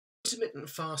Intermittent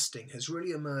fasting has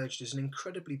really emerged as an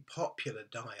incredibly popular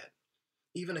diet.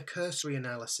 Even a cursory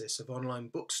analysis of online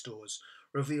bookstores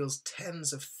reveals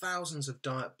tens of thousands of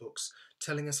diet books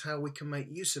telling us how we can make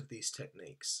use of these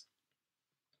techniques.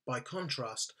 By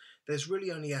contrast, there's really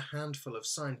only a handful of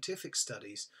scientific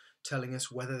studies telling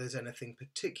us whether there's anything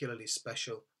particularly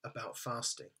special about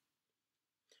fasting.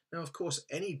 Now, of course,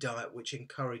 any diet which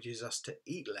encourages us to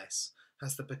eat less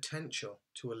has the potential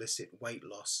to elicit weight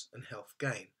loss and health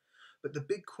gain. But the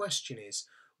big question is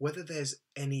whether there's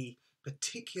any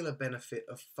particular benefit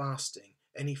of fasting,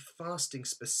 any fasting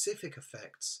specific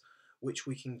effects which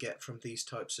we can get from these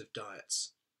types of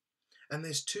diets. And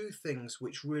there's two things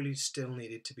which really still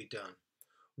needed to be done.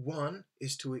 One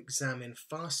is to examine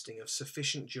fasting of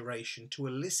sufficient duration to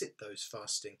elicit those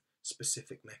fasting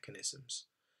specific mechanisms.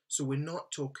 So we're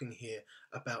not talking here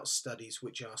about studies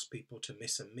which ask people to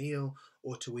miss a meal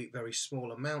or to eat very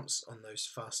small amounts on those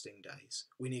fasting days.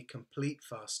 We need complete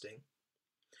fasting.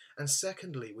 And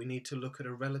secondly, we need to look at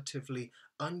a relatively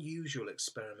unusual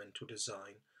experimental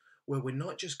design where we're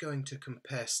not just going to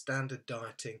compare standard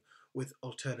dieting with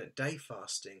alternate day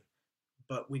fasting,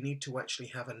 but we need to actually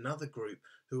have another group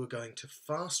who are going to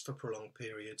fast for prolonged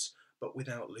periods but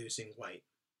without losing weight.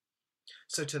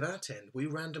 So to that end, we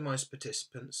randomized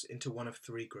participants into one of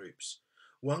three groups.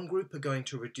 One group are going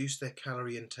to reduce their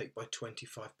calorie intake by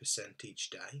 25% each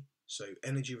day, so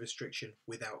energy restriction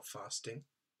without fasting.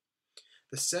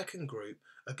 The second group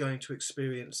are going to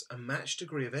experience a matched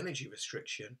degree of energy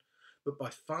restriction, but by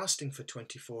fasting for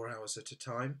 24 hours at a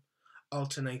time,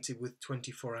 alternated with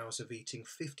 24 hours of eating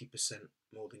 50%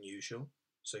 more than usual,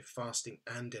 so fasting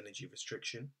and energy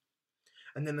restriction.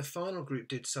 And then the final group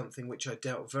did something which I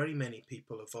doubt very many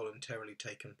people have voluntarily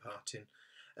taken part in,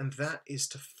 and that is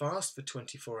to fast for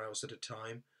 24 hours at a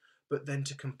time, but then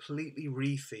to completely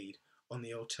refeed on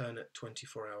the alternate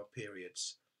 24-hour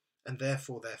periods. And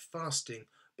therefore they're fasting,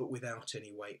 but without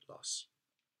any weight loss.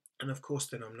 And of course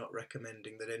then I'm not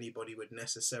recommending that anybody would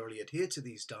necessarily adhere to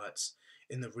these diets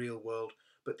in the real world,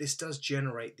 but this does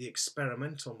generate the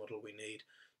experimental model we need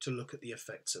to look at the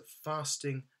effects of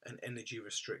fasting and energy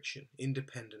restriction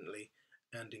independently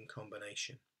and in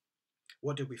combination.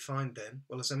 What did we find then?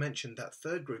 Well, as I mentioned, that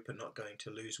third group are not going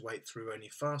to lose weight through only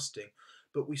fasting,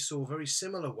 but we saw very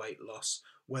similar weight loss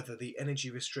whether the energy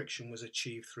restriction was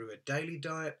achieved through a daily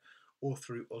diet or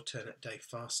through alternate day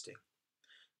fasting.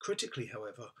 Critically,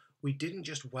 however, we didn't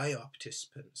just weigh our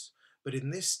participants, but in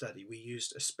this study we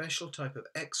used a special type of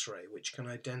X-ray which can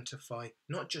identify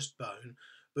not just bone,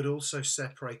 but also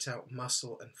separate out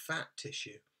muscle and fat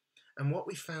tissue. And what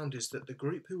we found is that the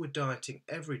group who were dieting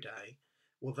every day,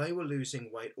 well, they were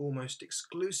losing weight almost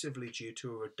exclusively due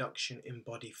to a reduction in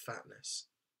body fatness.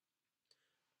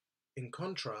 In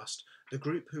contrast, the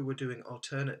group who were doing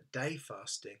alternate day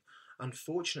fasting,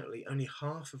 unfortunately only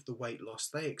half of the weight loss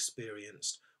they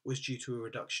experienced was due to a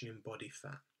reduction in body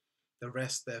fat, the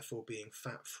rest therefore being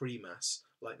fat-free mass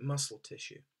like muscle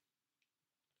tissue.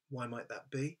 Why might that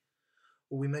be?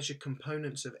 Well, we measured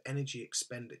components of energy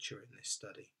expenditure in this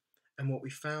study, and what we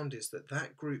found is that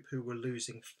that group who were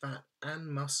losing fat and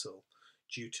muscle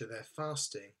due to their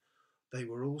fasting, they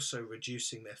were also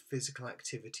reducing their physical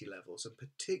activity levels and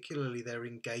particularly their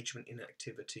engagement in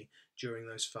activity during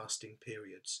those fasting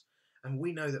periods. And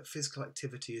we know that physical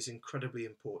activity is incredibly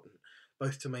important,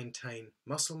 both to maintain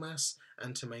muscle mass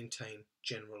and to maintain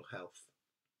general health.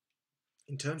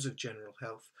 In terms of general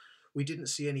health, we didn't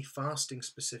see any fasting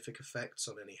specific effects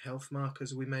on any health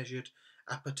markers we measured,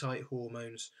 appetite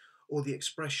hormones, or the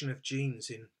expression of genes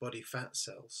in body fat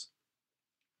cells.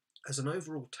 As an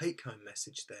overall take-home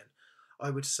message then, I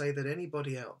would say that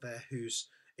anybody out there who's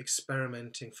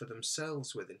experimenting for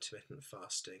themselves with intermittent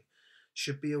fasting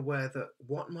should be aware that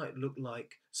what might look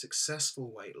like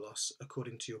successful weight loss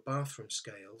according to your bathroom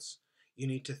scales, you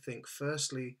need to think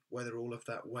firstly whether all of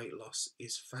that weight loss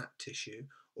is fat tissue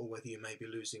or whether you may be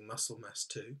losing muscle mass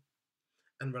too.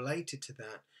 And related to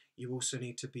that, you also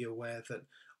need to be aware that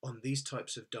on these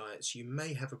types of diets you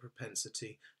may have a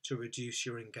propensity to reduce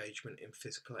your engagement in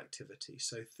physical activity.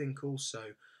 So think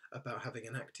also about having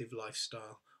an active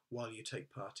lifestyle while you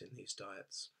take part in these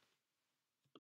diets.